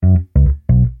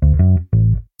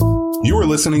You are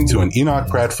listening to an Enoch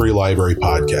Pratt Free Library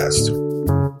podcast.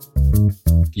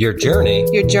 Your journey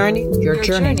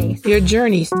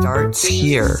Starts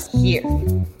here.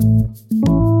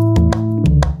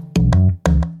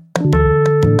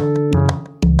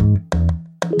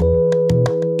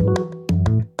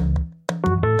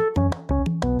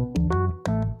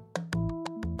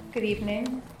 Good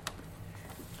evening.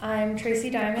 I'm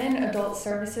Tracy Diamond, Adult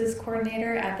Services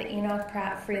Coordinator at the Enoch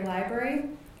Pratt Free Library,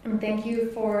 and thank you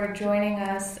for joining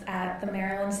us at the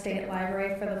Maryland State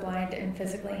Library for the Blind and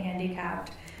Physically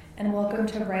Handicapped, and welcome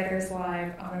to Writers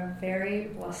Live on a very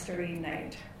blustery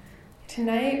night.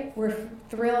 Tonight, we're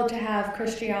thrilled to have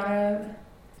Christiana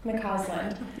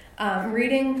McCausland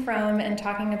reading from and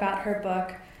talking about her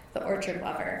book, The Orchard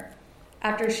Lover.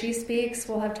 After she speaks,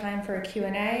 we'll have time for a Q&A,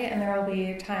 and there will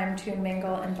be time to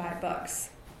mingle and buy books.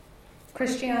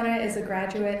 Christiana is a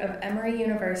graduate of Emory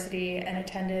University and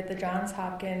attended the Johns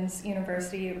Hopkins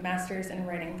University Masters in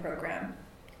Writing program.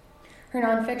 Her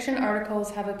nonfiction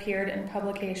articles have appeared in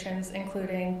publications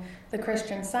including The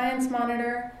Christian Science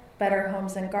Monitor, Better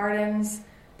Homes and Gardens,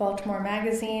 Baltimore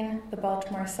Magazine, The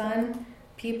Baltimore Sun,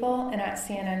 People, and at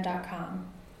CNN.com.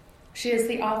 She is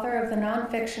the author of the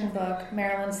nonfiction book,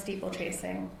 Maryland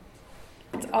Steeplechasing.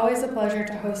 It's always a pleasure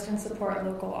to host and support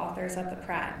local authors at the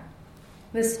Pratt.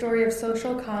 This story of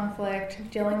social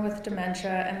conflict, dealing with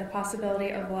dementia, and the possibility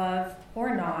of love,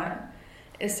 or not,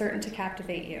 is certain to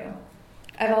captivate you.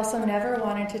 I've also never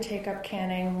wanted to take up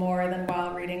canning more than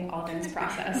while reading Alden's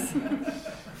Process.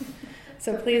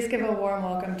 So please give a warm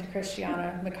welcome to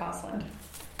Christiana McCausland.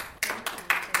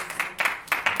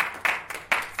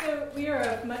 So we are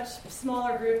a much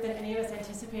smaller group than any of us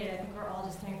anticipated. I think we're all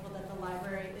just thankful that the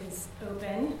library is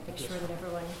open, make sure that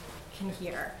everyone can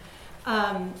hear.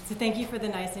 So thank you for the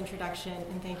nice introduction,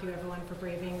 and thank you everyone for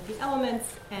braving the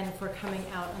elements and for coming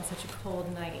out on such a cold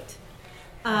night.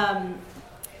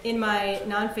 In my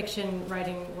nonfiction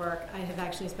writing work, I have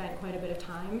actually spent quite a bit of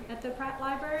time at the Pratt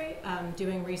Library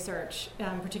doing research,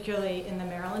 particularly in the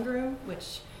Maryland room,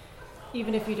 which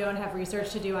even if you don't have research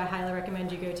to do, I highly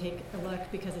recommend you go take a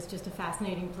look because it's just a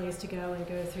fascinating place to go and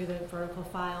go through the vertical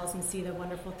files and see the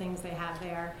wonderful things they have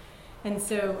there. And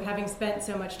so having spent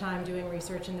so much time doing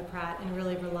research in the Pratt and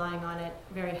really relying on it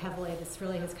very heavily, this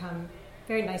really has come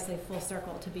very nicely full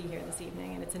circle to be here this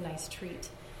evening, and it's a nice treat.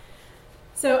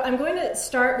 So I'm going to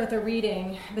start with a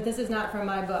reading, but this is not from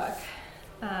my book.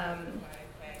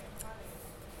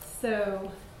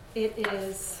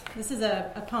 This is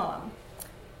a poem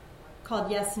called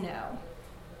Yes, No.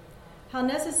 How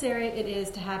necessary it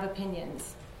is to have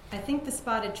opinions. I think the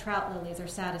spotted trout lilies are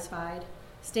satisfied,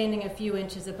 standing a few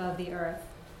inches above the earth.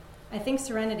 I think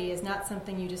serenity is not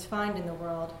something you just find in the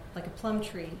world, like a plum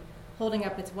tree, holding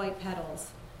up its white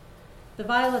petals. The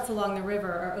violets along the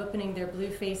river are opening their blue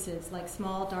faces like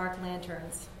small dark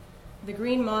lanterns. The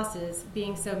green mosses,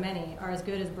 being so many, are as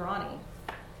good as brawny.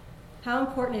 How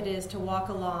important it is to walk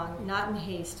along, not in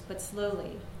haste, but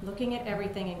slowly, looking at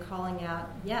everything and calling out,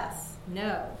 yes,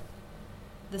 no.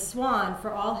 The swan,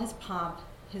 for all his pomp,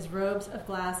 his robes of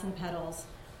glass and petals,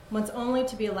 wants only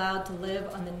to be allowed to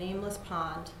live on the nameless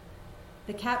pond.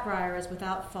 The catbrier is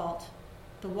without fault.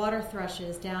 The water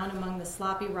thrushes down among the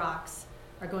sloppy rocks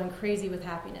are going crazy with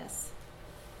happiness.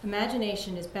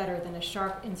 Imagination is better than a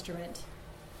sharp instrument.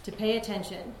 To pay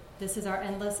attention, this is our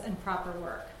endless and proper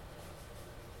work.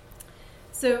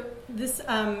 So this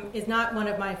is not one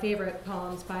of my favorite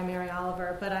poems by Mary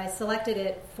Oliver, but I selected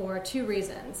it for two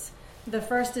reasons. The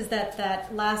first is that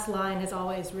last line has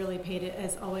always really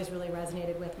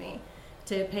resonated with me.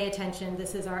 To pay attention,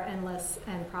 this is our endless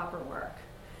and proper work.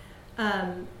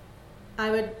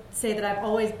 I would say that I've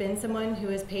always been someone who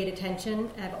has paid attention.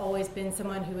 I've always been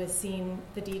someone who has seen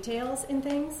the details in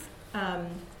things.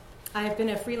 I've been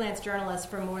a freelance journalist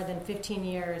for more than 15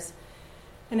 years.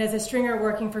 And as a stringer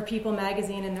working for People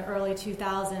magazine in the early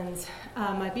 2000s,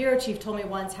 my bureau chief told me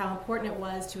once how important it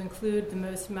was to include the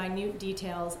most minute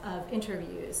details of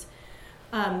interviews.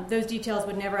 Those details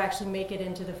would never actually make it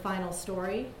into the final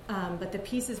story, but the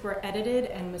pieces were edited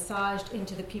and massaged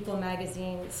into the People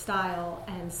magazine style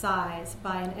and size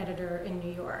by an editor in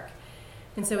New York.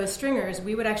 And so as stringers,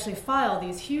 we would actually file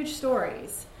these huge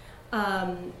stories,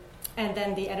 and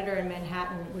then the editor in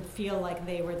Manhattan would feel like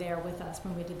they were there with us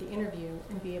when we did the interview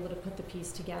and be able to put the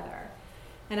piece together.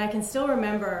 And I can still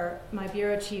remember my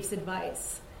bureau chief's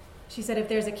advice. She said, if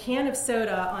there's a can of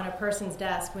soda on a person's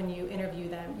desk when you interview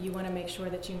them, you want to make sure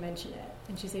that you mention it.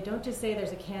 And she said, don't just say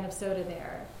there's a can of soda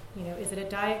there. You know, is it a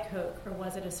Diet Coke or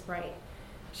was it a Sprite?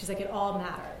 She's like, it all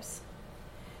matters.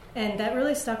 And that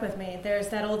really stuck with me. There's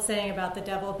that old saying about the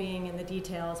devil being in the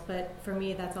details, but for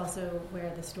me, that's also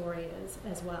where the story is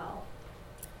as well.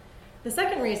 The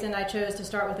second reason I chose to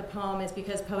start with a poem is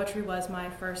because poetry was my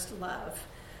first love.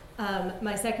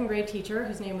 My second grade teacher,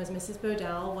 whose name was Mrs.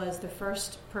 Bodell, was the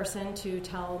first person to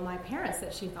tell my parents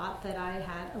that she thought that I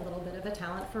had a little bit of a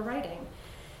talent for writing.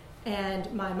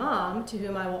 And my mom, to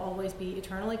whom I will always be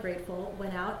eternally grateful,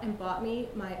 went out and bought me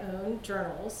my own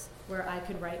journals where I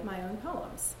could write my own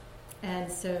poems.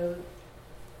 And so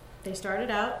they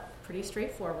started out pretty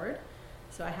straightforward.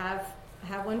 So I have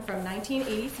one from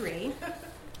 1983.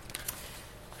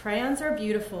 Crayons are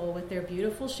beautiful with their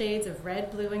beautiful shades of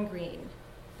red, blue, and green.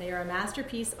 They are a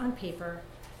masterpiece on paper,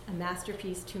 a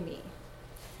masterpiece to me.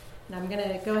 And I'm going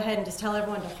to go ahead and just tell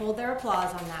everyone to hold their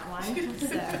applause on that one.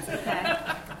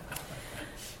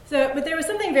 But there was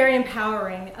something very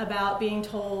empowering about being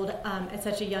told at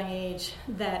such a young age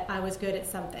that I was good at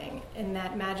something, in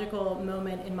that magical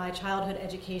moment in my childhood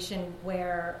education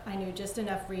where I knew just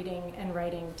enough reading and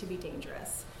writing to be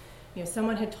dangerous.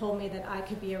 Someone had told me that I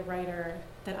could be a writer,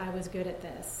 that I was good at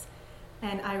this.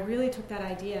 And I really took that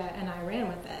idea and I ran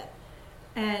with it.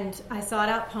 And I sought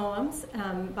out poems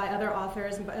by other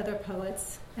authors and by other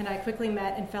poets, and I quickly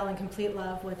met and fell in complete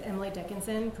love with Emily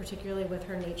Dickinson, particularly with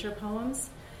her nature poems.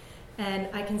 And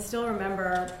I can still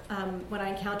remember when I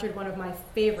encountered one of my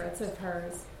favorites of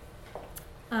hers.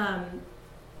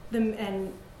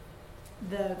 The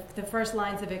first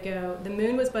lines of it go, "The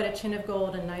moon was but a chin of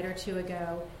gold a night or two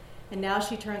ago, and now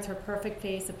she turns her perfect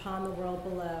face upon the world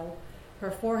below.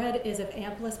 Her forehead is of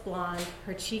amplest blonde,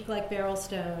 her cheek like beryl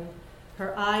stone,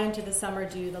 her eye into the summer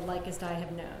dew, the likest I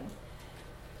have known."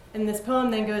 And this poem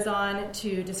then goes on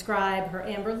to describe her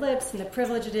amber lips and the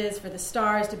privilege it is for the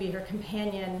stars to be her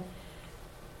companion.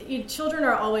 Children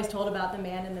are always told about the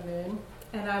man in the moon,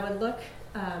 and I would look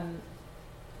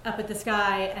up at the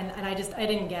sky, and I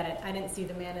didn't get it. I didn't see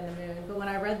the man in the moon. But when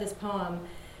I read this poem,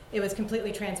 it was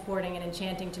completely transporting and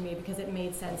enchanting to me because it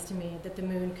made sense to me that the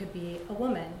moon could be a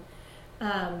woman.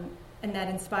 And that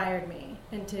inspired me.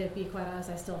 And to be quite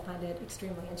honest, I still find it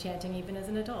extremely enchanting even as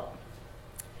an adult.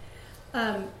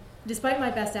 Despite my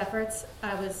best efforts,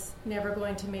 I was never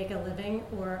going to make a living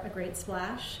or a great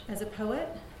splash as a poet.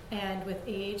 And with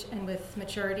age and with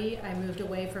maturity, I moved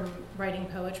away from writing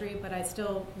poetry, but I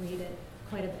still read it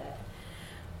quite a bit.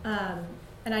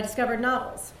 And I discovered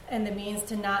novels and the means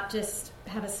to not just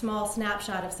have a small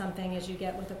snapshot of something as you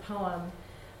get with a poem,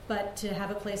 but to have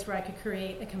a place where I could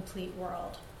create a complete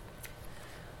world.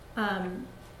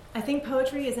 I think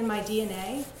poetry is in my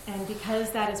DNA, and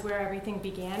because that is where everything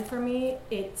began for me,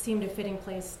 it seemed a fitting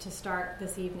place to start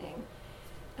this evening.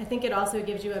 I think it also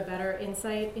gives you a better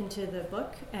insight into the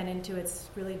book and into its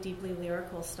really deeply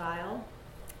lyrical style.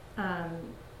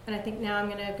 And I think now I'm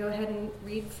going to go ahead and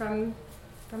read from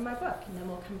my book, and then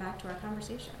we'll come back to our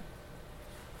conversation.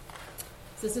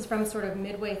 So this is from sort of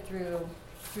midway through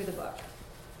the book.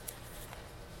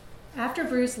 After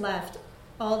Bruce left,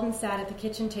 Alden sat at the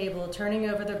kitchen table, turning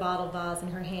over the bottle vase in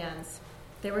her hands.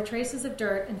 There were traces of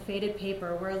dirt and faded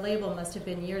paper where a label must have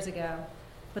been years ago,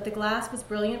 but the glass was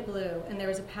brilliant blue, and there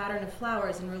was a pattern of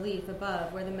flowers in relief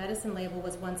above where the medicine label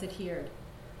was once adhered.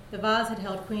 The vase had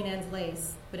held Queen Anne's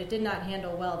lace, but it did not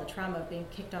handle well the trauma of being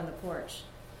kicked on the porch.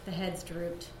 The heads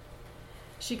drooped.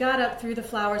 She got up, threw the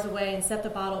flowers away, and set the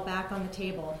bottle back on the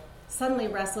table. Suddenly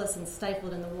restless and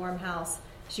stifled in the warm house,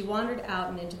 she wandered out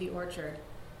and into the orchard.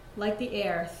 Like the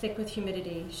air, thick with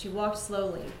humidity, she walked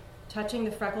slowly, touching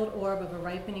the freckled orb of a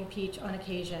ripening peach on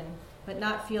occasion, but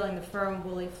not feeling the firm,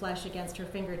 woolly flesh against her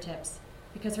fingertips,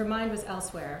 because her mind was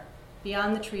elsewhere,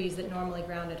 beyond the trees that normally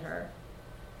grounded her.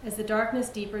 As the darkness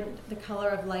deepened the color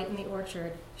of light in the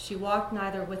orchard, she walked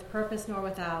neither with purpose nor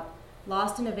without,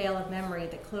 lost in a veil of memory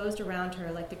that closed around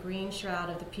her like the green shroud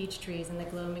of the peach trees in the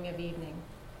gloaming of evening.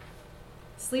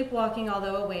 Sleepwalking,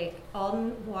 although awake,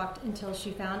 Alden walked until she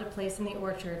found a place in the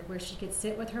orchard where she could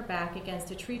sit with her back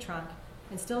against a tree trunk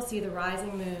and still see the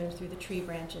rising moon through the tree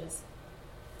branches.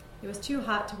 It was too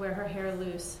hot to wear her hair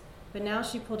loose, but now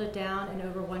she pulled it down and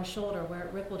over one shoulder where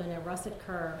it rippled in a russet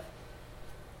curve.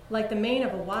 Like the mane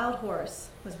of a wild horse,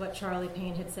 was what Charlie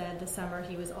Payne had said the summer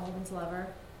he was Alden's lover.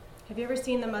 "Have you ever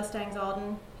seen the Mustangs,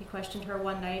 Alden?" he questioned her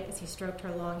one night as he stroked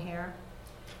her long hair.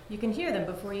 "You can hear them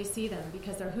before you see them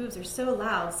because their hooves are so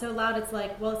loud it's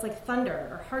like thunder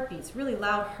or heartbeats, really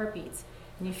loud heartbeats.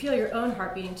 And you feel your own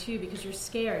heart beating too because you're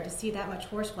scared to see that much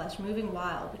horseflesh moving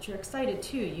wild, but you're excited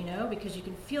too, because you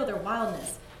can feel their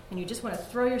wildness and you just want to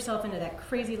throw yourself into that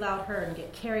crazy loud herd and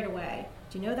get carried away.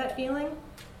 Do you know that feeling?"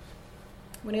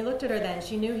 When he looked at her then,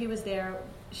 she knew he was there.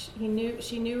 She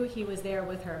knew he was there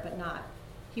with her, but not.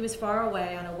 He was far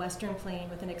away on a western plain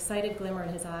with an excited glimmer in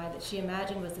his eye that she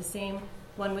imagined was the same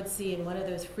one would see in one of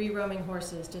those free-roaming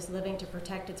horses just living to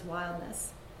protect its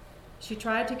wildness. She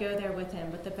tried to go there with him,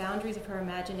 but the boundaries of her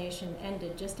imagination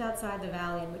ended just outside the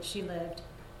valley in which she lived,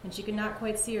 and she could not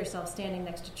quite see herself standing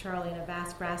next to Charlie in a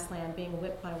vast grassland being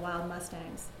whipped by wild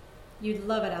mustangs. "You'd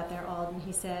love it out there, Alden,"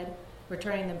 he said,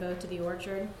 returning them both to the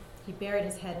orchard. He buried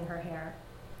his head in her hair.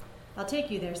 "I'll take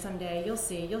you there someday. You'll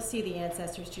see the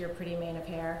ancestors to your pretty mane of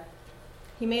hair."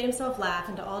 He made himself laugh,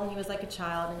 and to Alden he was like a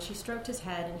child, and she stroked his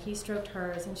head, and he stroked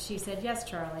hers, and she said, "Yes,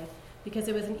 Charlie," because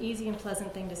it was an easy and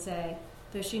pleasant thing to say,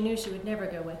 though she knew she would never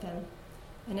go with him.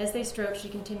 And as they stroked, she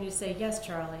continued to say, "Yes,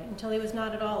 Charlie," until he was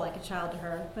not at all like a child to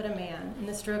her, but a man, and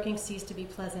the stroking ceased to be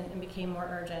pleasant and became more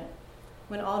urgent.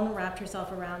 When Alden wrapped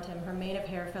herself around him, her mane of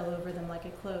hair fell over them like a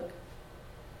cloak.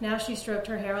 Now she stroked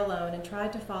her hair alone and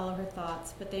tried to follow her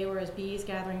thoughts, but they were as bees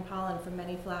gathering pollen from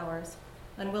many flowers,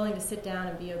 unwilling to sit down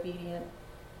and be obedient.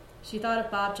 She thought of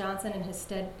Bob Johnson and his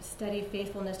steady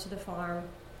faithfulness to the farm,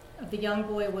 of the young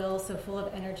boy Will, so full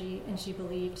of energy and she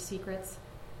believed secrets,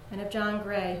 and of John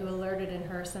Gray, who alerted in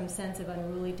her some sense of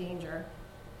unruly danger.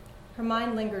 Her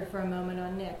mind lingered for a moment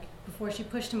on Nick before she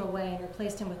pushed him away and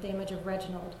replaced him with the image of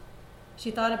Reginald.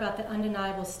 She thought about the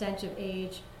undeniable stench of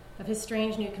age, of his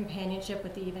strange new companionship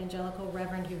with the evangelical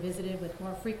reverend who visited with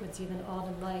more frequency than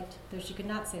Alden liked, though she could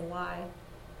not say why.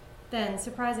 Then,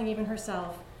 surprising even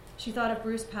herself, she thought of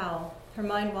Bruce Powell, her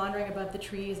mind wandering above the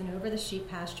trees and over the sheep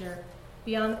pasture,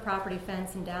 beyond the property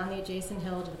fence and down the adjacent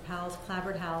hill to the Powell's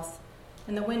clapboard house,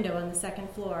 and the window on the second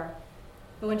floor.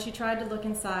 But when she tried to look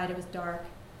inside, it was dark.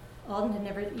 Alden had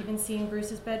never even seen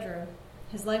Bruce's bedroom.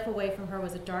 His life away from her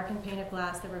was a darkened pane of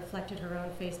glass that reflected her own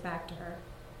face back to her.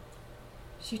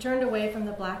 She turned away from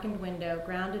the blackened window,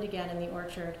 grounded again in the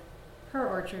orchard. Her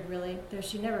orchard, really, though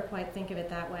she'd never quite think of it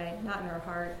that way, not in her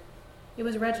heart. It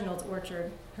was Reginald's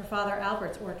orchard, her father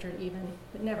Albert's orchard even,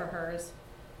 but never hers.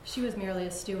 She was merely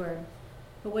a steward.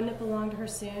 But wouldn't it belong to her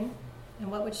soon?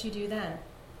 And what would she do then?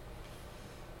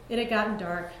 It had gotten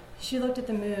dark. She looked at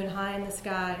the moon high in the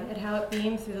sky, at how it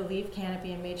beamed through the leaf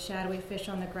canopy and made shadowy fish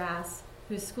on the grass,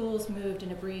 whose schools moved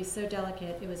in a breeze so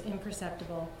delicate it was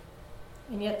imperceptible.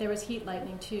 And yet there was heat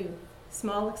lightning too,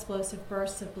 small explosive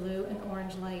bursts of blue and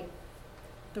orange light.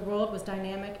 The world was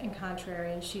dynamic and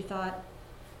contrary, and she thought,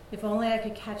 if only I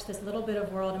could catch this little bit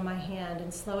of world in my hand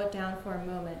and slow it down for a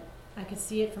moment, I could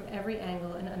see it from every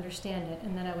angle and understand it,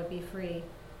 and then I would be free.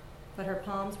 But her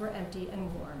palms were empty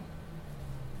and warm.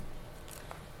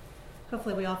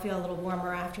 Hopefully we all feel a little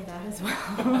warmer after that as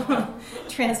well.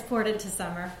 Transported to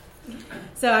summer.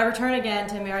 So I return again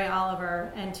to Mary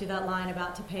Oliver and to that line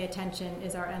about to pay attention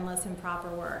is our endless and proper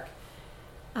work.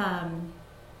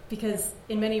 Because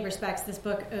in many respects, this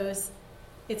book owes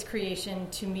its creation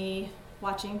to me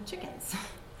watching chickens.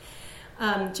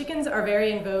 Chickens are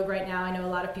very in vogue right now. I know a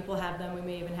lot of people have them. We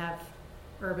may even have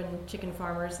urban chicken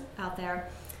farmers out there.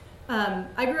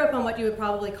 I grew up on what you would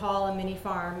probably call a mini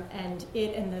farm, and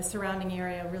it and the surrounding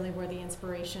area really were the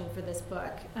inspiration for this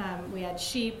book. We had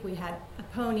sheep, we had a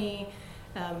pony,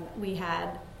 we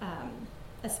had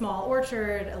a small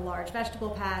orchard, a large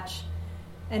vegetable patch.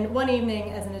 And one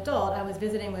evening as an adult, I was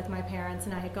visiting with my parents,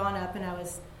 and I had gone up and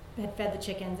had fed the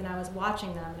chickens, and I was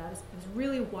watching them, and I was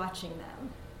really watching them.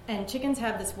 And chickens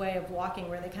have this way of walking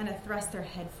where they kind of thrust their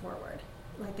head forward.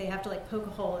 Like they have to poke a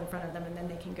hole in front of them and then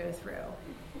they can go through.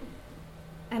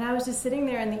 And I was just sitting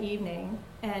there in the evening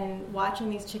and watching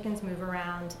these chickens move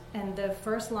around, and the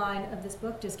first line of this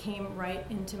book just came right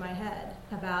into my head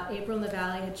about April in the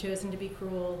Valley had chosen to be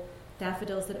cruel.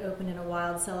 Daffodils that opened in a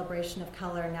wild celebration of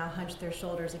color now hunched their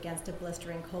shoulders against a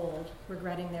blistering cold,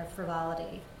 regretting their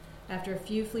frivolity. After a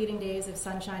few fleeting days of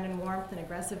sunshine and warmth, an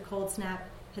aggressive cold snap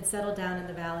had settled down in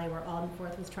the valley where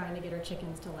Aldenforth was trying to get her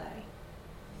chickens to lay.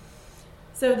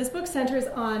 So this book centers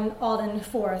on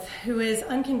Aldenforth, who is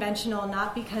unconventional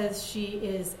not because she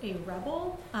is a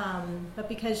rebel, but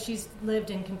because she's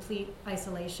lived in complete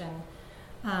isolation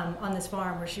on this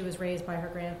farm where she was raised by her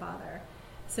grandfather.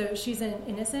 So she's an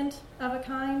innocent of a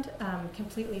kind,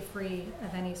 completely free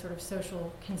of any sort of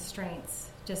social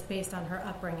constraints, just based on her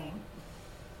upbringing.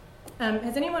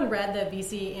 Has anyone read the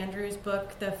V.C. Andrews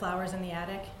book, The Flowers in the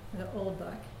Attic? The old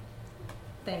book.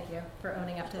 Thank you for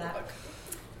owning up to that.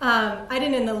 I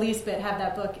didn't in the least bit have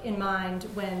that book in mind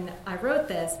when I wrote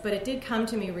this, but it did come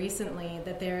to me recently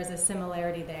that there is a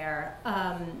similarity there.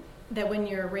 That when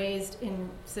you're raised in,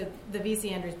 so the V.C.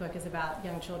 Andrews book is about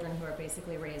young children who are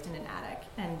basically raised in an attic,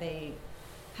 and they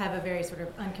have a very sort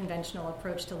of unconventional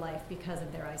approach to life because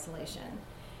of their isolation.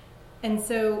 And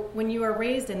so when you are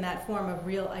raised in that form of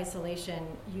real isolation,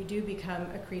 you do become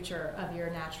a creature of your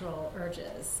natural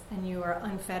urges, and you are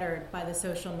unfettered by the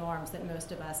social norms that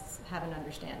most of us have an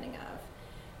understanding of.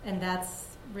 And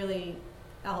that's really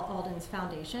Alden's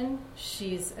foundation.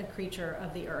 She's a creature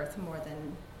of the earth more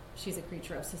than she's a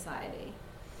creature of society.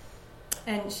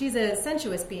 And she's a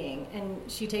sensuous being, and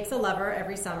she takes a lover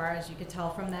every summer, as you could tell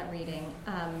from that reading,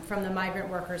 from the migrant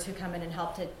workers who come in and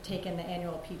help to take in the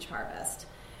annual peach harvest.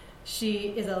 She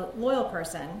is a loyal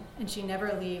person, and she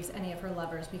never leaves any of her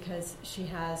lovers because she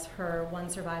has her one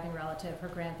surviving relative, her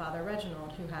grandfather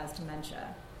Reginald, who has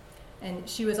dementia. And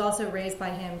she was also raised by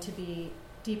him to be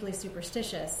deeply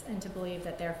superstitious and to believe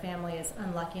that their family is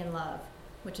unlucky in love,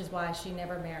 which is why she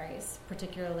never marries,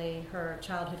 particularly her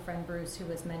childhood friend Bruce, who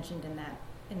was mentioned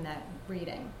in that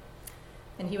reading.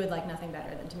 And he would like nothing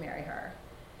better than to marry her.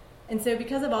 And so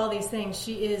because of all these things,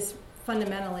 she is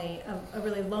fundamentally a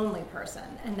really lonely person,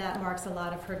 and that marks a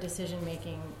lot of her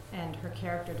decision-making and her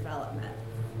character development.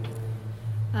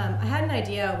 I had an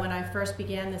idea when I first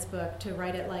began this book to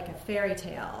write it like a fairy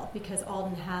tale, because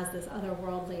Alden has this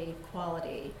otherworldly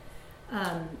quality.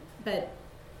 But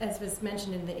as was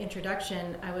mentioned in the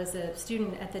introduction, I was a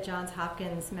student at the Johns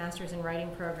Hopkins Masters in Writing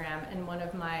program, and one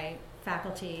of my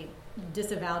faculty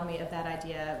disavowed me of that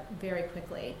idea very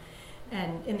quickly.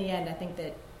 And in the end, I think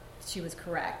that she was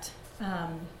correct.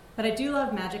 But I do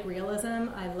love magic realism.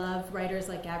 I love writers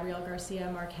like Gabriel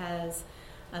Garcia Marquez.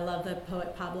 I love the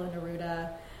poet Pablo Neruda.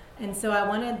 And so I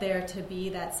wanted there to be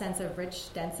that sense of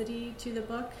rich density to the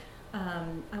book.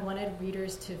 I wanted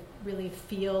readers to really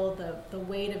feel the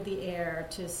weight of the air,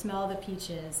 to smell the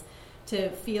peaches, to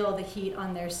feel the heat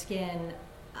on their skin.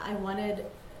 I wanted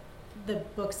the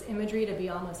book's imagery to be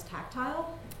almost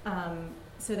tactile,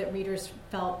 so that readers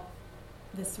felt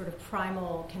this sort of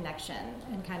primal connection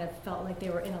and kind of felt like they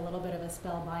were in a little bit of a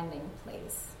spellbinding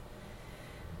place.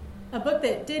 A book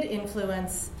that did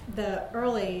influence the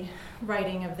early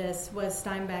writing of this was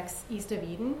Steinbeck's East of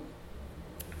Eden.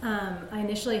 I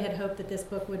initially had hoped that this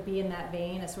book would be in that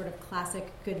vein, a sort of classic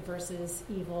good versus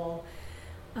evil,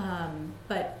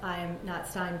 but I'm not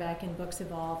Steinbeck, and books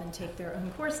evolve and take their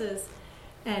own courses.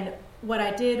 And what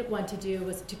I did want to do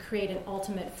was to create an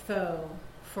ultimate foe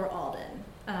for Alden.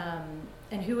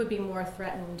 And who would be more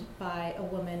threatened by a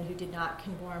woman who did not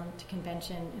conform to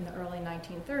convention in the early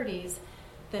 1930s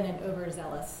than an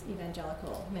overzealous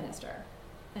evangelical minister?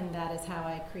 And that is how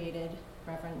I created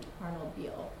Reverend Arnold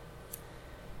Beale.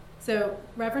 So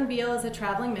Reverend Beale is a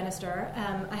traveling minister.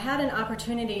 I had an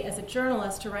opportunity as a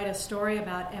journalist to write a story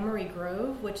about Emery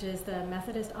Grove, which is the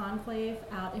Methodist enclave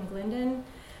out in Glendon.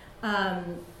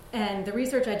 And the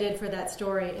research I did for that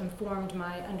story informed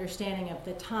my understanding of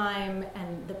the time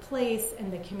and the place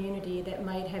and the community that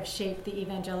might have shaped the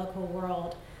evangelical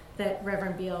world that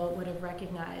Reverend Beale would have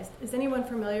recognized. Is anyone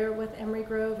familiar with Emery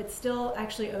Grove? It's still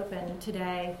actually open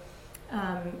today,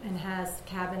 and has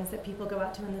cabins that people go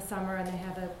out to in the summer, and they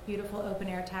have a beautiful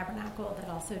open-air tabernacle that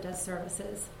also does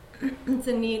services. It's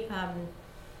a neat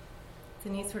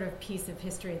sort of piece of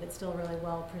history that's still really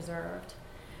well preserved.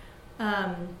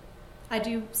 I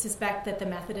do suspect that the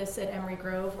Methodists at Emery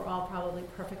Grove were all probably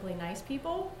perfectly nice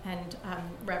people, and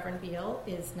Reverend Beale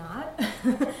is not.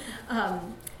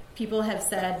 People have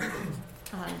said,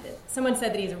 someone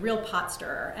said that he's a real pot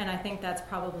stirrer, and I think that's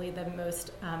probably the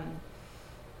most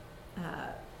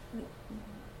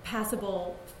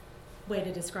passable way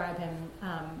to describe him.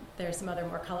 There's some other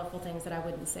more colorful things that I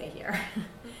wouldn't say here.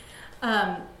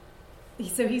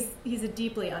 So he's a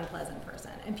deeply unpleasant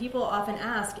person, and people often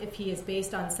ask if he is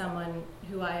based on someone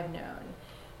who I have known,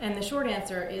 and the short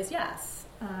answer is yes.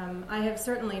 I have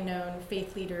certainly known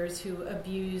faith leaders who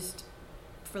abused,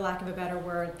 for lack of a better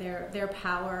word, their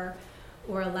power,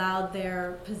 or allowed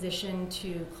their position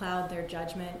to cloud their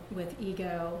judgment with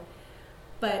ego.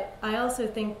 But I also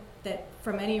think that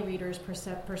from any reader's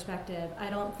perspective, I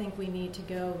don't think we need to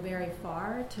go very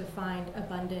far to find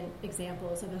abundant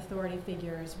examples of authority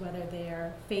figures, whether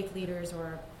they're faith leaders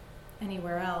or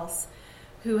anywhere else,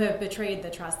 who have betrayed the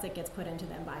trust that gets put into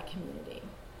them by community.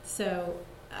 So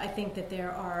I think that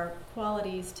there are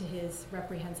qualities to his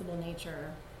reprehensible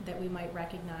nature that we might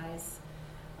recognize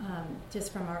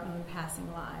just from our own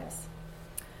passing lives.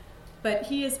 But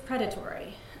he is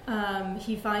predatory.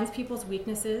 He finds people's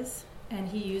weaknesses, and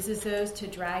he uses those to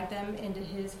drag them into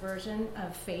his version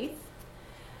of faith.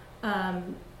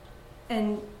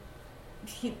 And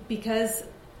because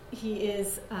he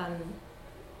is,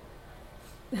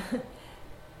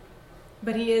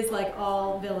 but he is, like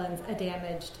all villains, a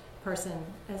damaged person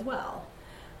as well.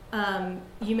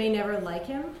 You may never like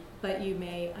him, but you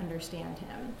may understand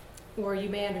him. Or you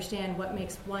may understand what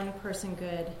makes one person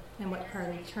good and what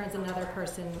turns another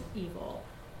person evil,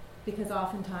 because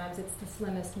oftentimes it's the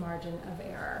slimmest margin of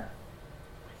error.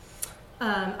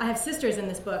 I have sisters in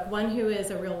this book, one who is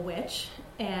a real witch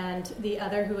and the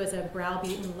other who is a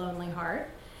browbeaten, lonely heart.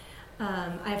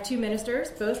 I have two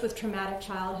ministers, both with traumatic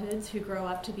childhoods, who grow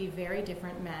up to be very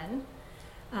different men.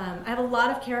 I have a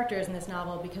lot of characters in this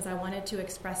novel because I wanted to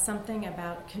express something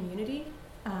about community,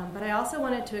 but I also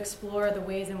wanted to explore the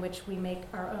ways in which we make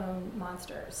our own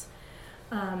monsters.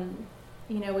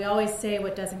 We always say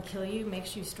what doesn't kill you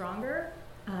makes you stronger,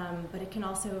 but it can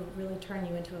also really turn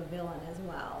you into a villain as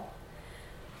well.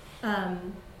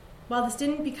 While this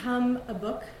didn't become a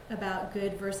book about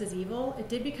good versus evil, it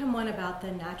did become one about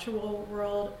the natural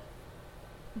world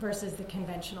versus the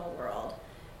conventional world,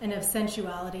 and of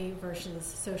sensuality versus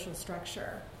social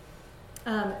structure.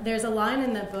 There's a line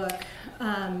in the book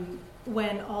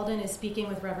when Alden is speaking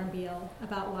with Reverend Beale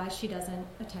about why she doesn't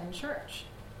attend church.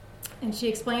 And she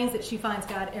explains that she finds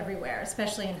God everywhere,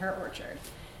 especially in her orchard.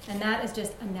 And that is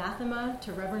just anathema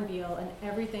to Reverend Beale and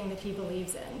everything that he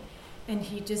believes in. And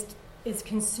he just is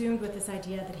consumed with this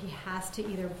idea that he has to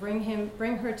either bring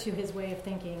her to his way of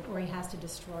thinking, or he has to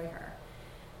destroy her.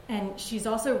 And she's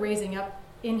also raising up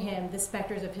in him the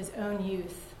specters of his own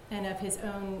youth and of his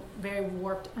own very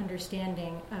warped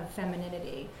understanding of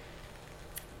femininity.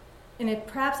 And it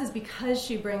perhaps is because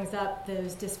she brings up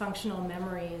those dysfunctional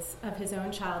memories of his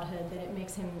own childhood that it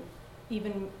makes him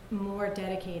even more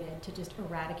dedicated to just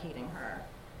eradicating her.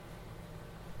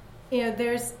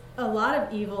 There's a lot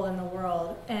of evil in the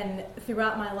world, and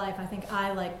throughout my life, I think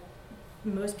I, like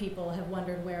most people, have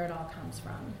wondered where it all comes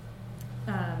from.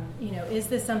 Is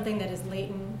this something that is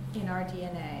latent in our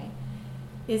DNA?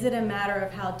 Is it a matter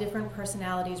of how different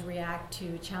personalities react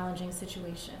to challenging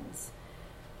situations?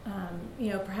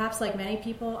 Perhaps like many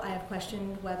people, I have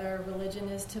questioned whether religion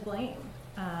is to blame.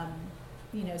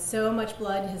 So much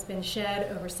blood has been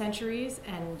shed over centuries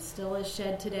and still is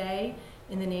shed today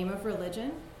in the name of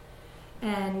religion.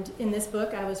 And in this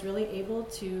book, I was really able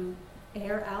to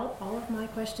air out all of my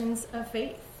questions of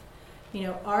faith.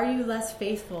 Are you less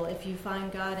faithful if you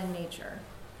find God in nature?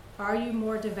 Are you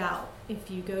more devout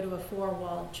if you go to a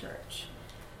four-walled church?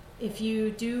 If you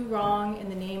do wrong in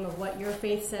the name of what your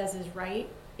faith says is right,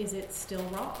 is it still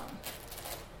wrong?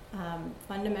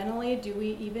 Fundamentally, do we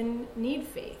even need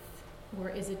faith? Or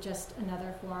is it just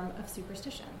another form of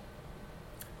superstition?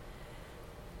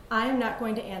 I am not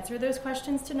going to answer those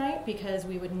questions tonight because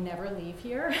we would never leave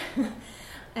here.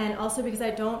 And also because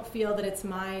I don't feel that it's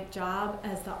my job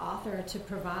as the author to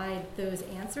provide those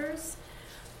answers.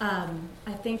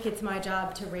 I think it's my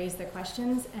job to raise the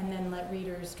questions and then let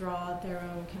readers draw their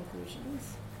own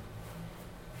conclusions.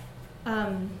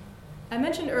 I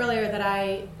mentioned earlier that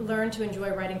I learned to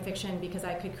enjoy writing fiction because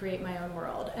I could create my own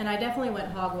world, and I definitely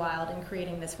went hog wild in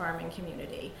creating this farming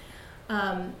community.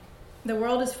 The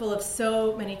world is full of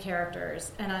so many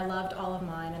characters, and I loved all of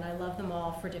mine, and I love them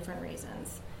all for different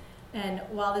reasons. And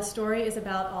while this story is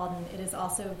about Alden, it is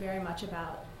also very much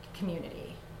about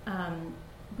community.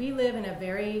 We live in a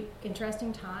very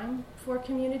interesting time for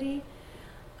community.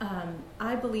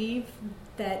 I believe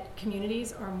that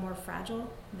communities are more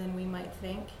fragile than we might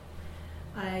think.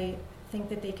 I think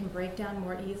that they can break down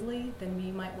more easily than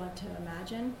we might want to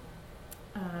imagine.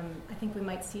 I think we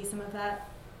might see some of that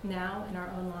now in our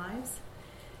own lives.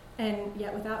 And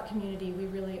yet without community, we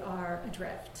really are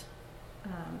adrift.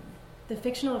 The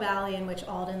fictional valley in which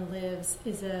Alden lives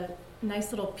is a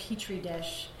nice little petri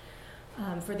dish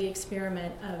for the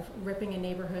experiment of ripping a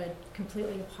neighborhood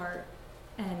completely apart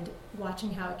and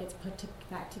watching how it gets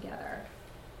back together.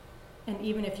 And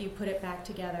even if you put it back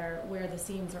together, where the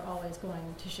seams are always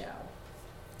going to show.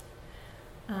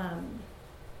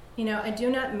 I do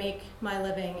not make my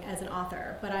living as an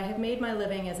author, but I have made my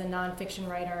living as a nonfiction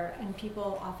writer, and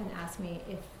people often ask me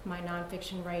if my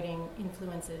nonfiction writing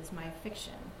influences my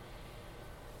fiction.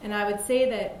 And I would say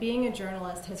that being a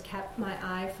journalist has kept my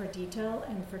eye for detail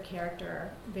and for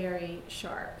character very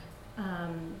sharp.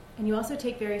 And you also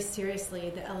take very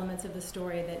seriously the elements of the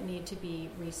story that need to be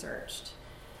researched.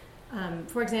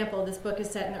 For example, this book is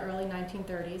set in the early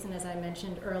 1930s, and as I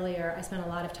mentioned earlier, I spent a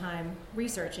lot of time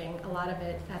researching, a lot of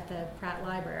it at the Pratt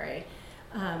Library,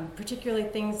 particularly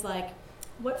things like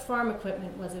what farm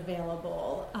equipment was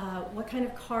available, what kind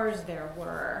of cars there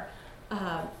were,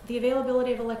 the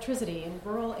availability of electricity in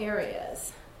rural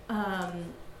areas.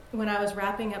 When I was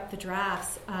wrapping up the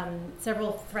drafts,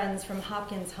 several friends from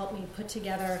Hopkins helped me put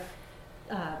together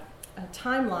a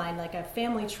timeline, like a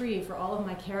family tree for all of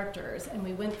my characters, and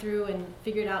we went through and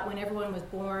figured out when everyone was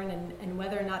born and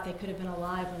whether or not they could have been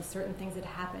alive when certain things had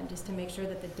happened, just to make sure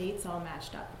that the dates all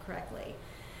matched up correctly.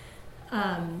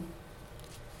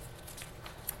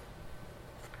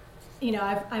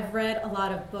 I've read a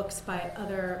lot of books by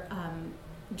other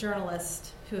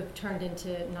journalists who have turned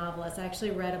into novelists. I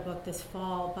actually read a book this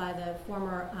fall by the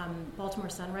former Baltimore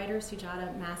Sun writer,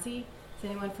 Sujata Massey. Is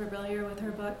anyone familiar with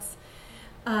her books?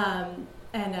 And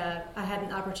I had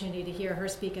an opportunity to hear her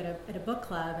speak at a book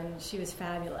club, and she was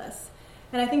fabulous.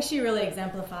 And I think she really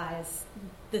exemplifies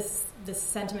this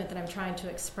sentiment that I'm trying to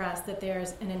express, that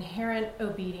there's an inherent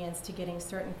obedience to getting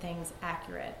certain things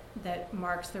accurate that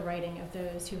marks the writing of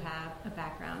those who have a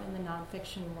background in the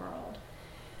nonfiction world.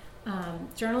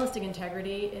 Journalistic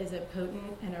integrity is a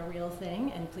potent and a real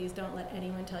thing, and please don't let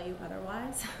anyone tell you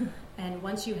otherwise. And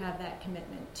once you have that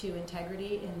commitment to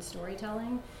integrity in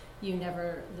storytelling, you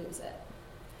never lose it.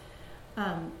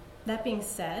 That being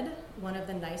said, one of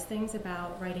the nice things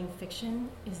about writing fiction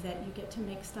is that you get to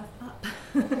make stuff up,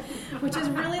 which is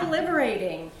really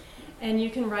liberating. And you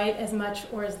can write as much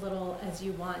or as little as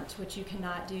you want, which you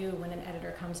cannot do when an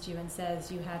editor comes to you and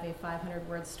says you have a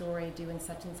 500-word story due in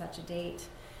such and such a date.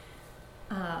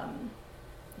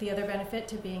 The other benefit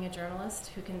to being a journalist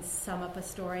who can sum up a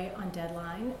story on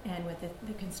deadline and with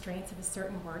the constraints of a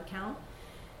certain word count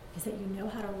is that you know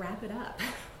how to wrap it up.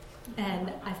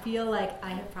 And I feel like I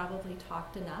have probably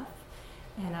talked enough,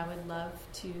 and I would love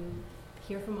to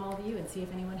hear from all of you and see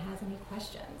if anyone has any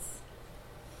questions.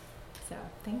 So,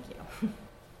 thank you.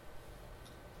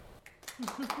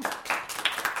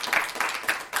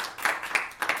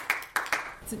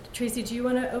 So, Tracy, do you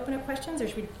want to open up questions, or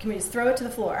can we just throw it to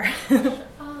the floor?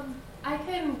 I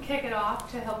can kick it off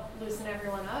to help loosen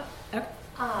everyone up. Okay.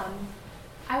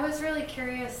 I was really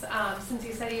curious, since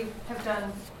you said you have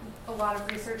done a lot of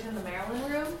research in the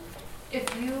Maryland room,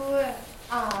 if you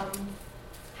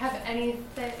have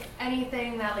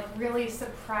anything that like really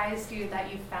surprised you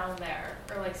that you found there,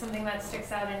 or like something that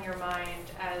sticks out in your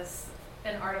mind as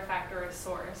an artifact or a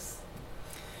source.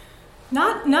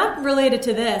 Not related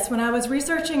to this. When I was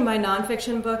researching my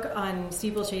nonfiction book on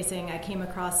steeplechasing, I came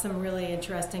across some really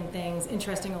interesting things,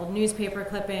 interesting old newspaper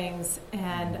clippings,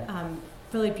 and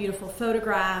really beautiful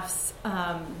photographs.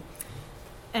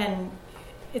 And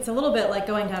it's a little bit like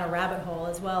going down a rabbit hole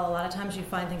as well. A lot of times you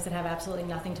find things that have absolutely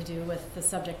nothing to do with the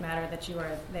subject matter that you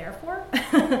are there for.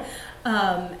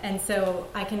 And so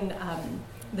I can...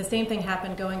 the same thing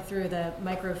happened going through the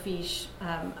microfiche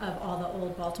of all the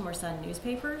old Baltimore Sun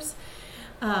newspapers.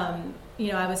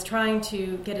 I was trying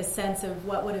to get a sense of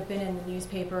what would have been in the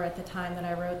newspaper at the time that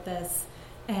I wrote this,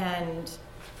 and,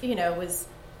 was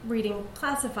reading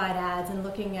classified ads and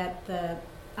looking at the,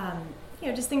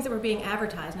 just things that were being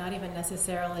advertised, not even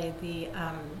necessarily the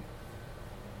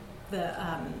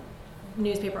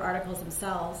newspaper articles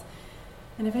themselves.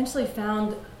 And eventually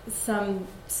found some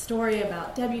story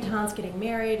about debutantes getting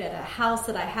married at a house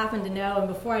that I happened to know, and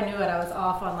before I knew it, I was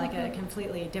off on like a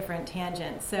completely different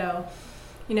tangent. So,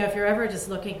 if you're ever just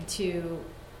looking to,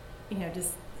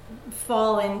 just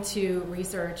fall into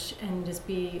research and just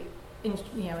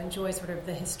enjoy sort of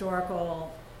the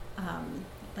historical,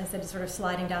 like I said, sort of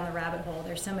sliding down the rabbit hole.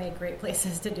 There's so many great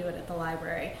places to do it at the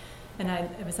library. And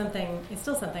it's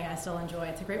still something I still enjoy.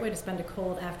 It's a great way to spend a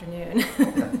cold afternoon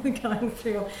going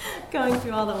through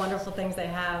all the wonderful things they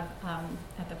have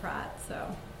at the Pratt.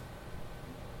 So,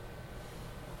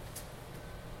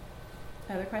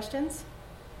 other questions?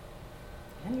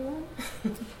 Anyone?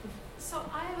 So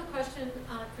I have a question,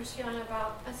 Christiana,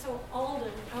 about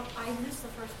Alden. Oh, I missed the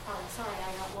first part. Sorry,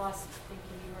 I got lost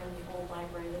thinking you were in the old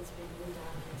library that's been moved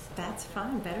out. That's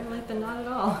fine. Better late than not at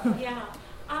all. Yeah.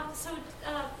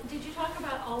 Did you talk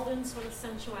about Alden's sort of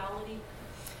sensuality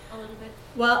a little bit?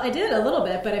 Well, I did a little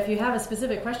bit, but if you have a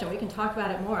specific question, we can talk about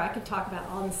it more. I could talk about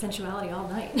Alden's sensuality all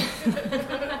night.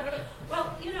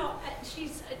 Well,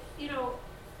 she's,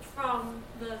 from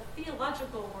the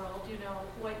theological world,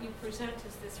 what you present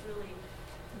is this really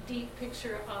deep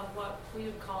picture of what we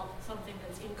would call something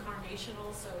that's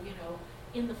incarnational, so,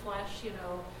 in the flesh,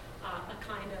 a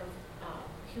kind of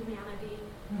humanity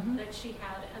that she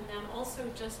had, and then also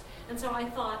and so I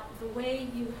thought the way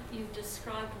you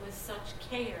described with such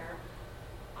care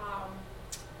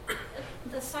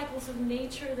the cycles of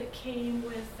nature that came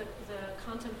with the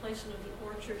contemplation of the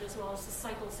orchard, as well as the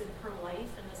cycles in her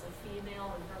life and as a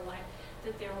female in her life,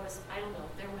 that there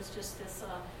was just this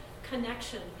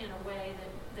connection in a way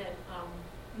that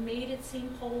made it seem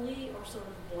holy, or sort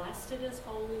of blessed it as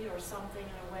holy, or something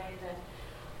in a way that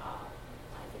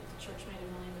I think the church made a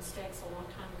million mistakes a long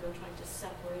time ago trying to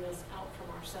separate us out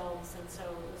from ourselves, and so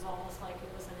it was almost like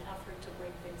it was an effort to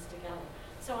bring things together.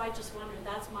 So I just wondered,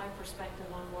 that's my perspective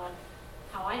on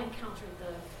how I encountered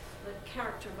the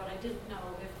character, but I didn't know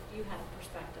if you had a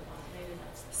perspective on it. Maybe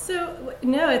that's the So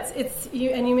no, it's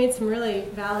you, and you made some really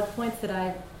valid points that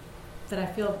I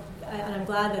feel, and I'm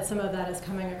glad that some of that is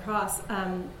coming across.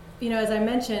 As I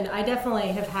mentioned, I definitely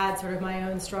have had sort of my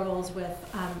own struggles with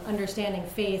understanding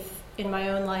faith in my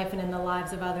own life and in the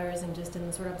lives of others, and just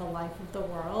in sort of the life of the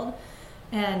world.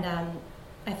 And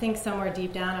I think somewhere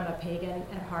deep down I'm a pagan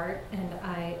at heart, and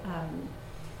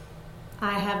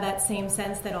I have that same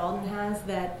sense that Alden has,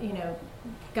 that,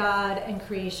 God and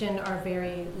creation are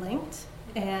very linked.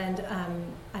 And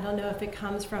I don't know if it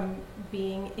comes from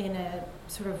being in a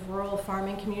sort of rural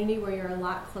farming community where you're a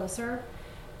lot closer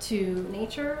to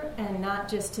nature, and not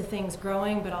just to things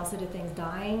growing, but also to things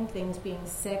dying, things being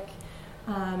sick.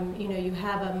 You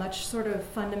have a much sort of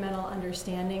fundamental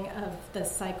understanding of the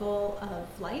cycle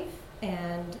of life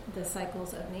and the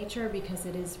cycles of nature, because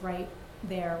it is right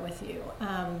there with you.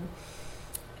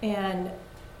 And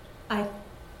I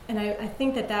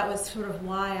think that was sort of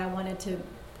why I wanted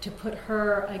to put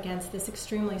her against this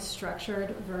extremely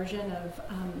structured version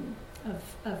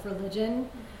of religion.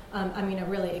 A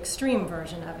really extreme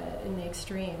version of it, in the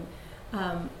extreme,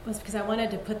 was because I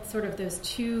wanted to put sort of those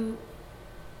two,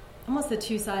 almost the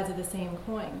two sides of the same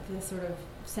coin, the sort of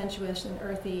sensuous and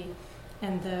earthy,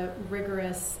 and the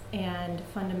rigorous and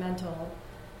fundamental,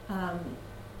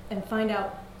 and find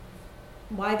out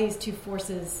why these two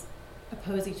forces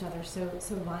oppose each other so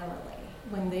violently,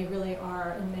 when they really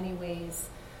are in many ways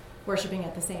worshiping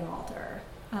at the same altar,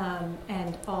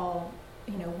 and all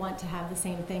want to have the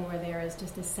same thing, where there is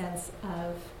just a sense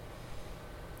of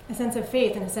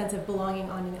faith and a sense of belonging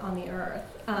on the earth,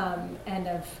 and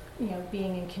of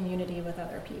being in community with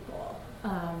other people.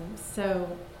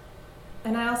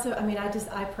 And I also,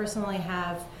 I personally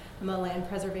I'm a land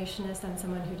preservationist. I'm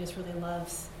someone who just really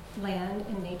loves land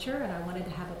and nature, and I wanted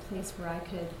to have a place where I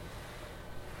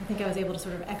was able to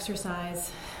sort of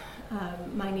exercise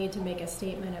my need to make a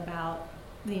statement about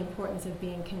the importance of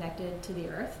being connected to the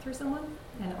earth through someone,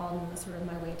 and Alden was sort of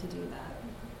my way to do that.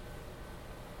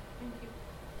 Thank you.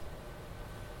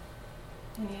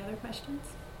 Any other questions?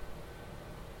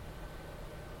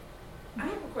 I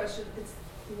have a question. It's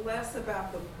less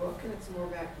about the book and it's more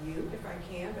about you, if I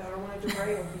can, but I don't want to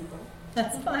derail people.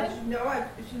 That's fine. As you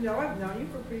know, I've known you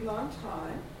for a pretty long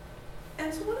time.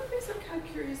 And so one of the things I'm kind of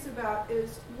curious about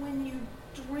is when you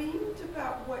dreamed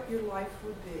about what your life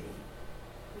would be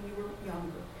when you were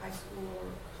younger, high school or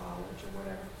college or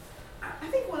whatever. I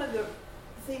think one of the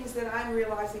things that I'm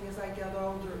realizing as I get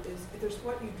older is there's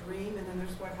what you dream and then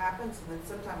there's what happens, and then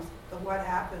sometimes the what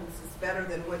happens is better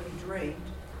than what you dreamed.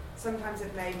 Sometimes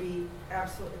it may be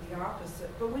absolutely the opposite.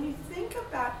 But when you think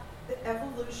about the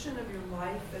evolution of your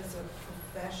life as a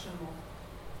professional,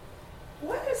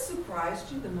 what has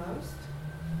surprised you the most?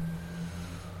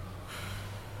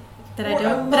 That I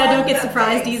don't get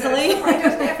surprised easily. It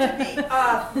doesn't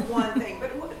have to be one thing,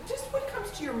 but just what comes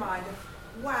to your mind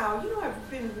of, wow, I've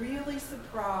been really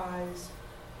surprised,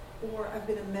 or I've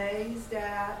been amazed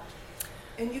at,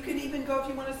 and you could even go, if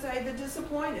you want to say, the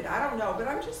disappointed. I don't know, but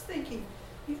I'm just thinking,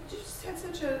 you've just had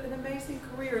such an amazing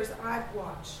career as I've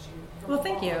watched you. Well,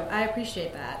 thank you. I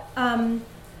appreciate that.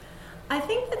 I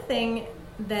think the thing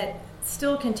that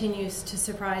still continues to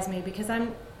surprise me, because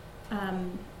I'm,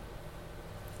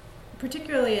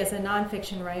 particularly as a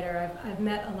nonfiction writer, I've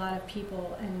met a lot of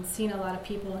people and seen a lot of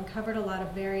people and covered a lot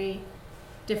of very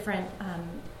different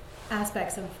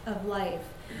aspects of life.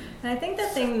 And I think the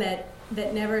thing that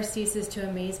never ceases to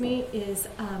amaze me is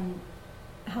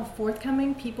how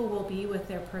forthcoming people will be with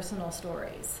their personal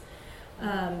stories.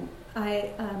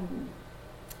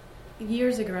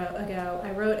 Years ago,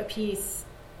 I wrote a piece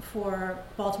for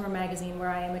Baltimore Magazine, where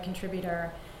I am a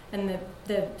contributor, and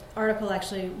the article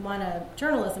actually won a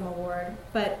journalism award,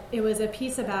 but it was a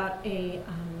piece about a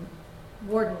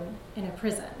warden in a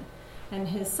prison, and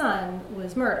his son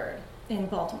was murdered in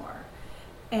Baltimore,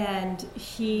 and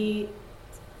he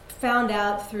found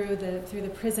out through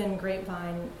the prison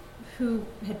grapevine who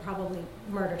had probably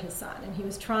murdered his son, and he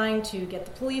was trying to get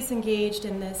the police engaged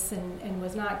in this and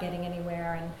was not getting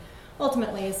anywhere, and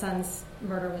ultimately his son's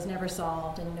murder was never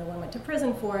solved and no one went to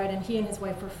prison for it, and he and his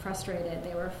wife were frustrated.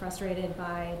 They were frustrated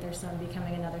by their son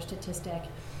becoming another statistic,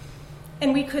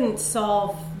 and we couldn't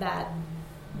solve that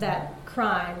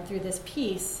crime through this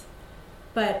piece,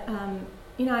 but I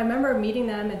remember meeting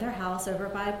them at their house over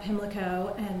by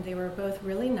Pimlico, and they were both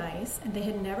really nice, and they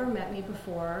had never met me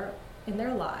before in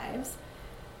their lives,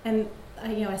 and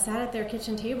I sat at their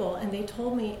kitchen table, and they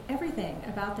told me everything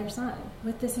about their son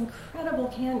with this incredible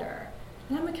candor,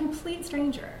 and I'm a complete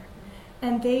stranger,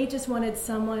 and they just wanted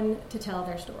someone to tell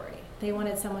their story. They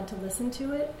wanted someone to listen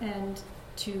to it and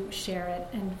to share it,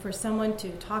 and for someone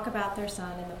to talk about their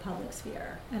son in the public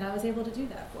sphere, and I was able to do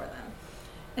that for them.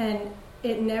 And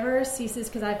it never ceases,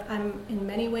 because I'm in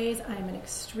many ways, I'm an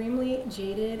extremely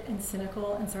jaded and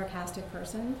cynical and sarcastic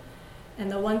person. And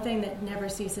the one thing that never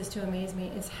ceases to amaze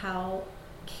me is how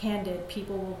candid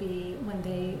people will be when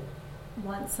they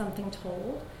want something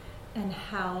told, and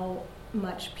how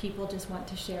much people just want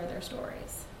to share their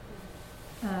stories.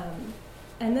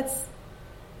 And that's,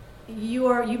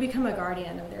 you become a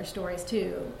guardian of their stories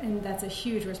too, and that's a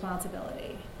huge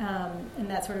responsibility. And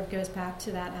that sort of goes back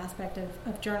to that aspect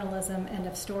of journalism and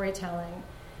of storytelling,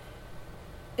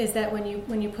 is that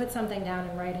when you put something down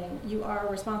in writing, you are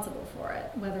responsible for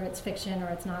it, whether it's fiction or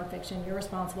it's nonfiction. You're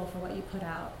responsible for what you put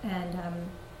out, and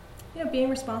being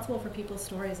responsible for people's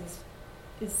stories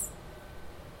is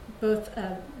both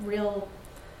a real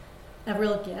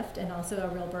gift and also a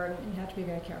real burden. You have to be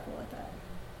very careful with that.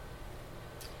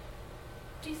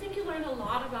 Do you think you learned a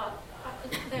lot about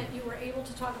that you were able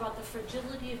to talk about the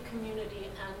fragility of community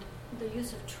and the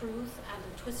use of truth and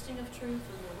the twisting of truth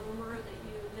and the rumor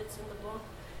that's in the book?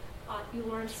 You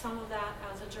learned some of that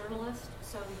as a journalist,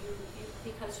 so you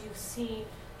because you've seen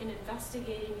in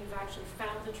investigating, you've actually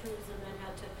found the truth and then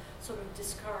had to sort of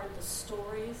discard the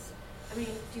stories. I mean,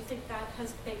 do you think that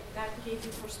gave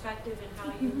you perspective in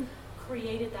how you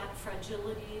created that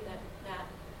fragility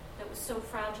that was so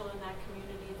fragile in that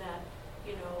community that,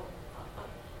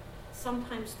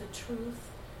 sometimes the truth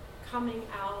coming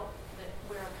out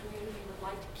where a community would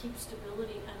like to keep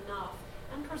stability enough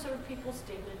and preserve people's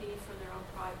dignity for their own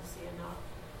privacy enough?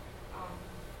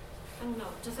 I don't know.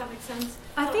 Does that make sense?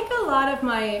 I think a lot of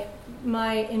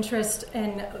my interest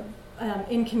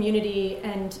in community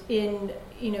and in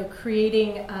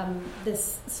creating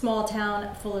this small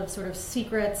town full of sort of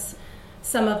secrets,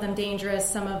 some of them dangerous,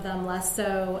 some of them less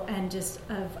so, and just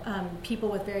of people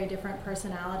with very different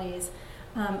personalities.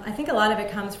 I think a lot of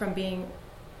it comes from being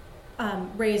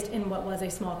raised in what was a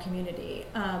small community.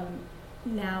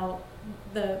 Now,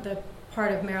 the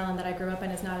part of Maryland that I grew up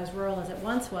in is not as rural as it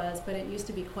once was, but it used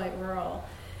to be quite rural.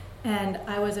 And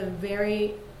I was a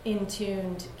very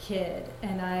in-tuned kid,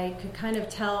 and I could kind of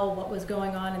tell what was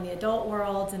going on in the adult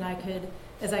world, and I could,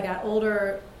 as I got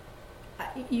older,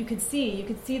 you could see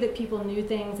that people knew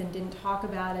things and didn't talk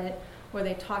about it, or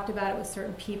they talked about it with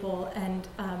certain people, and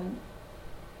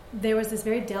there was this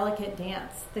very delicate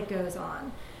dance that goes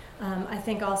on. I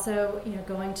think also,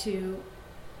 going to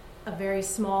a very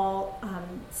small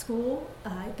school,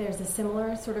 there's a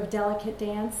similar sort of delicate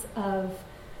dance of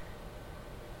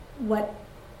what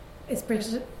is,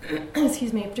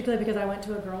 excuse me, particularly because I went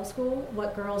to a girls' school,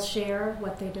 what girls share,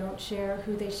 what they don't share,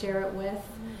 who they share it with,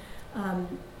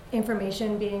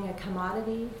 information being a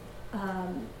commodity.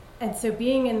 And so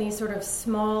being in these sort of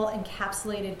small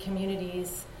encapsulated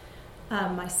communities,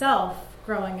 myself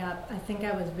growing up, I think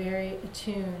I was very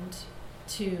attuned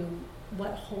to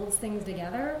what holds things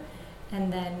together,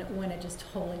 and then when it just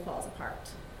totally falls apart.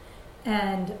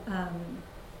 And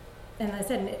I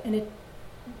said, and it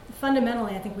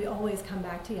fundamentally, I think we always come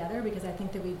back together because I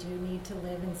think that we do need to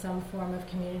live in some form of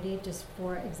community just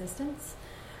for existence.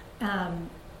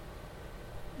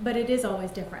 But it is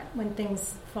always different. When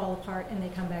things fall apart and they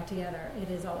come back together, it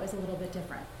is always a little bit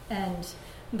different. And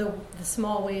the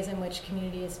small ways in which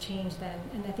community has changed then,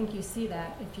 and I think you see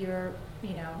that if you're,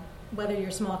 whether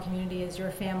your small community is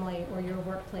your family or your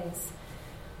workplace,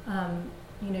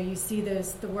 you see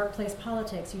the workplace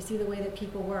politics, you see the way that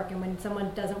people work, and when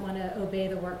someone doesn't want to obey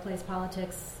the workplace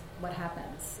politics, what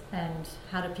happens? And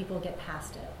how do people get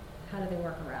past it? How do they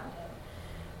work around it?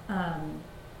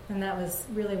 And that was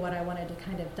really what I wanted to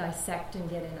kind of dissect and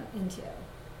get into.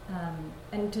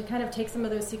 And to kind of take some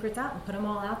of those secrets out and put them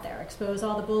all out there, expose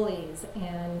all the bullies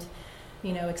and,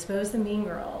 expose the mean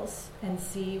girls and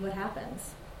see what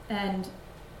happens. And,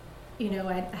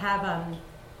 I have,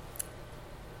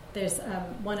 there's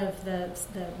one of the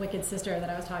Wicked Sister that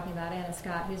I was talking about, Anna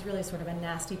Scott, who's really sort of a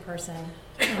nasty person.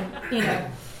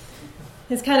 And,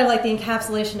 it's kind of like the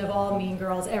encapsulation of all mean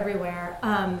girls everywhere.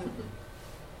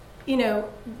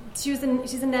 She's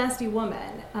a nasty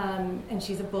woman, and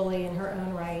she's a bully in her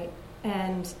own right.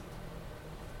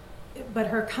 But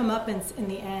her comeuppance in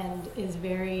the end is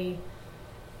very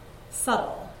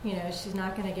subtle. She's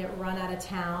not going to get run out of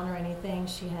town or anything.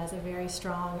 She has a very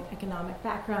strong economic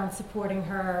background supporting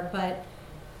her, but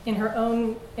in her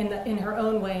own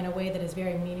way, in a way that is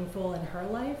very meaningful in her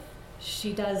life,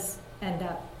 she does end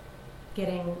up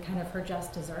getting kind of her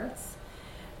just desserts.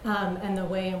 And the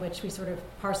way in which we sort of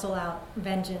parcel out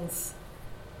vengeance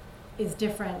is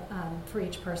different for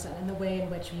each person, and the way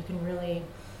in which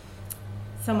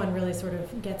someone really sort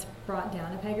of gets brought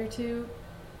down a peg or two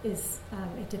is,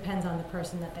 it depends on the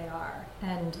person that they are,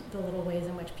 and the little ways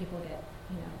in which people get,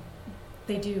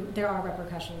 there are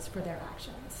repercussions for their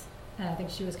actions. And I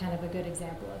think she was kind of a good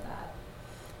example of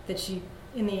that she,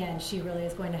 in the end, she really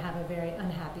is going to have a very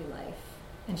unhappy life,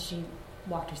 and she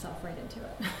walked herself right into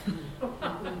it.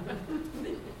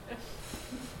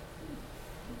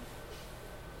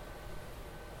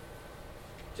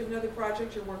 Do you have another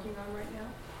project you're working on right now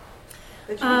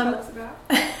that you can tell us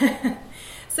about?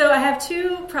 So I have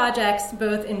 2 projects,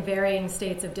 both in varying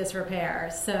states of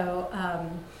disrepair. So,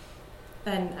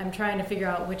 and I'm trying to figure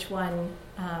out which one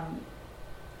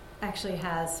actually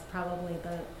has probably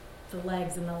the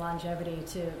legs and the longevity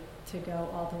to go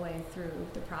all the way through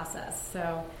the process.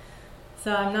 So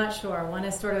I'm not sure. One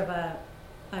is sort of a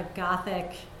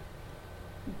gothic,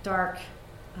 dark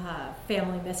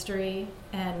family mystery,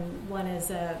 and one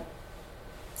is a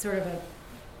sort of a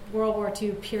World War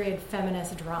II period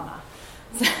feminist drama.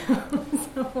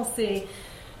 So we'll see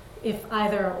if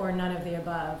either or none of the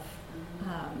above.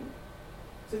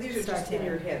 So these are just in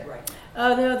your head right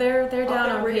now? Oh no, they're down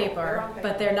on real. paper, They're on paper,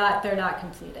 but they're not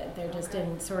completed. They're just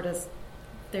in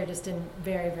they're just in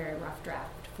very, very rough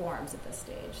draft forms at this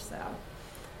stage. So,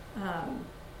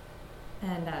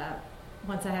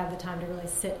 once I have the time to really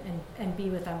sit and be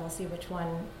with them, we'll see which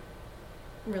one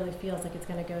really feels like it's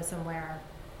going to go somewhere,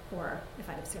 or if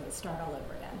I'm just going to start all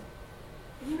over again.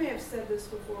 You may have said this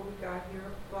before we got here,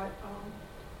 but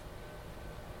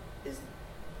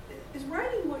is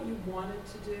writing what you wanted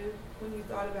to do when you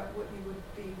thought about what you would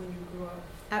be when you grew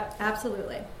up?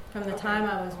 Absolutely. From the Okay. time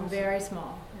I was Awesome. very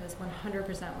small, it was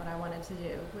 100% what I wanted to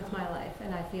do with my life,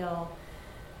 and I feel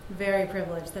very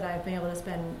privileged that I've been able to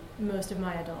spend most of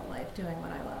my adult life doing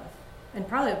what I love. And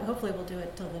hopefully we'll do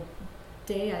it till the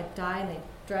day I die and they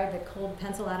drag the cold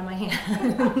pencil out of my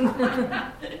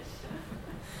hand.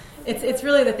 It's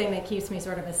really the thing that keeps me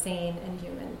sort of a sane and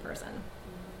human person.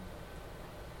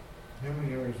 How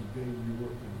many hours a day do you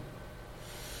work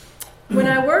in?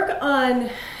 When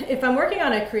if I'm working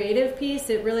on a creative piece,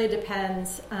 it really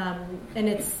depends.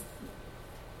 And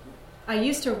I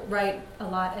used to write a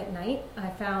lot at night.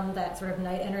 I found that sort of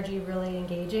night energy really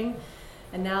engaging.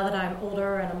 And now that I'm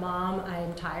older and a mom,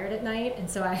 I'm tired at night. And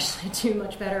so I actually do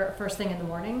much better first thing in the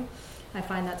morning. I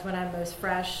find that's when I'm most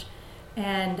fresh.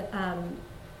 And,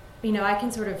 I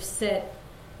can sort of sit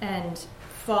and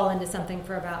fall into something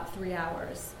for about 3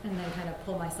 hours and then kind of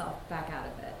pull myself back out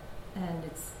of it. And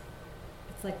it's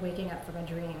like waking up from a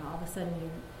dream. All of a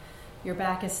sudden your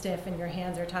back is stiff and your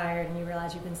hands are tired and you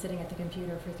realize you've been sitting at the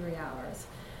computer for 3 hours.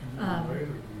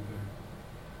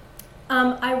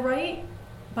 I write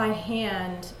by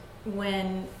hand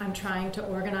when I'm trying to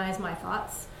organize my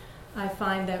thoughts. I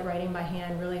find that writing by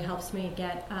hand really helps me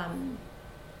get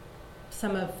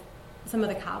some of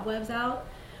the cobwebs out.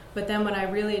 But then when I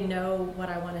really know what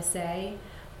I want to say,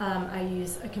 I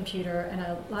use a computer, and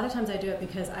a lot of times I do it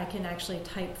because I can actually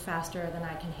type faster than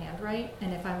I can handwrite.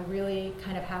 And if I really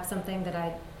kind of have something that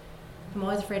I'm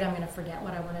always afraid I'm going to forget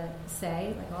what I want to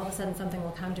say. Like all of a sudden something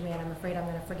will come to me and I'm afraid I'm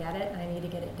going to forget it, and I need to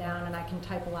get it down, and I can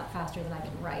type a lot faster than I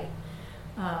can write.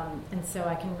 And so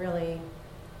I can really,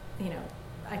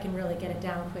 get it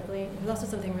down quickly. There's also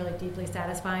something really deeply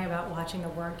satisfying about watching the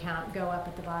word count go up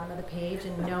at the bottom of the page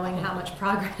and knowing how much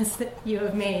progress that you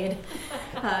have made.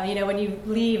 When you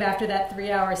leave after that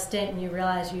 3-hour stint and you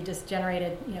realize you just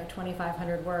generated,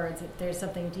 2,500 words, there's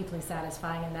something deeply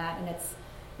satisfying in that, and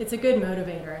it's a good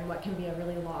motivator in what can be a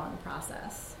really long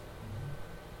process.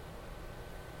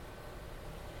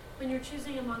 When you're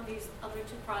choosing among these other 2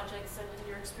 projects and in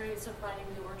your experience of writing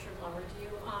The Orchard Lover,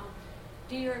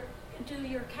 do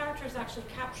your characters actually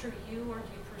capture you, or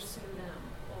do you pursue them,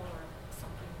 or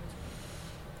something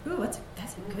between? Ooh,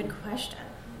 that's a good question.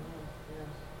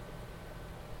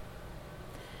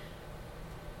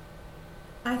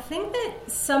 I think that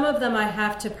some of them I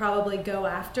have to probably go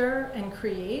after and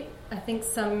create. I think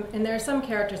there are some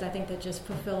characters I think that just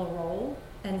fulfill a role,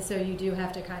 and so you do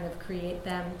have to kind of create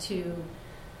them to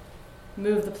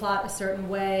move the plot a certain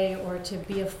way or to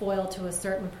be a foil to a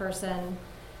certain person.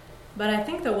 But I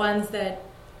think the ones that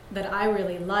I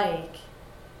really like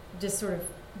just sort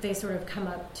of come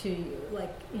up to you,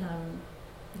 like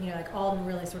like Alden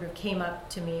really sort of came up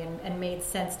to me and made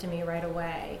sense to me right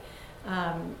away.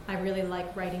 I really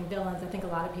like writing villains. I think a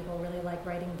lot of people really like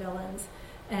writing villains,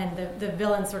 and the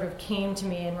villains sort of came to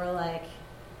me and were like,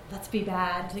 let's be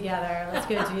bad together, let's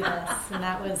go do this. And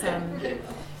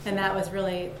that was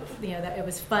really, that it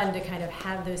was fun to kind of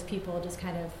have those people just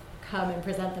kind of come and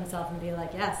present themselves and be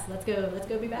like, yes, let's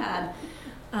go be bad.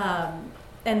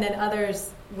 And then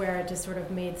others where it just sort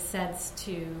of made sense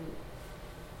to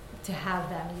have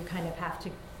them. You kind of have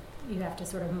to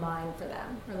sort of mine for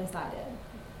them, or at least I did.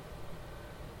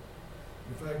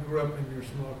 If I grew up in your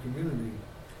small community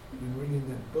and reading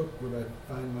that book, would I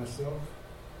find myself?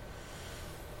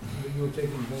 You were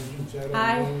taking vengeance out of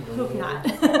I me? hope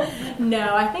not.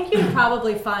 No, I think you'd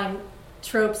probably find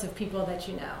tropes of people that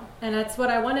you know. And that's what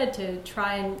I wanted to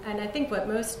try, and I think what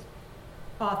most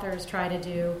authors try to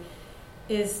do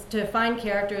is to find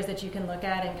characters that you can look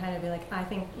at and kind of be like, I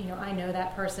think, I know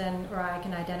that person, or I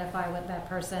can identify with that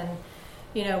person.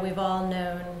 We've all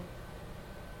known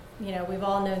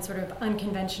sort of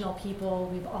unconventional people.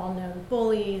 We've all known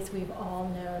bullies. We've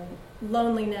all known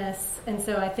loneliness. And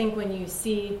so I think when you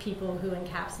see people who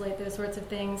encapsulate those sorts of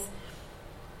things,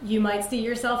 you might see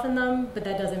yourself in them, but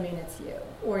that doesn't mean it's you.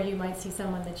 Or you might see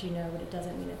someone that you know, but it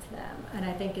doesn't mean it's them. And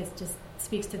I think it just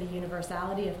speaks to the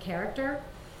universality of character,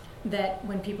 that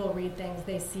when people read things,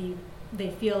 they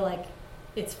feel like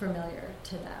it's familiar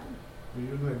to them. But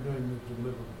you're not doing it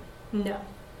deliberately? No.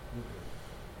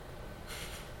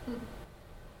 Okay.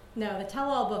 No, the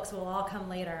tell-all books will all come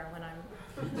later when I'm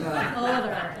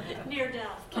older. Near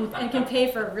death. And can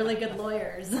pay for really good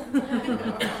lawyers.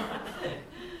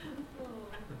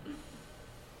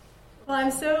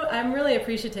 Well, I'm really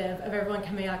appreciative of everyone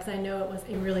coming out, because I know it was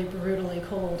a really brutally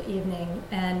cold evening,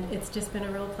 and it's just been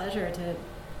a real pleasure to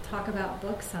talk about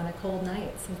books on a cold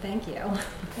night, so thank you.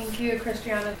 Thank you,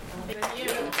 Christiana. Thank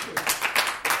you.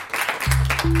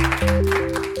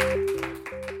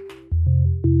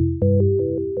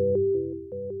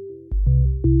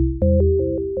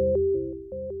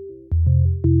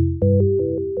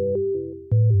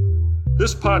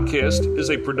 This podcast is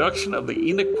a production of the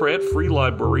Enoch Pratt Free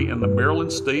Library and the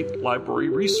Maryland State Library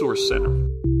Resource Center.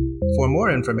 For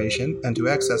more information and to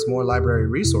access more library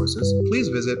resources, please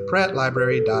visit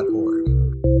prattlibrary.org.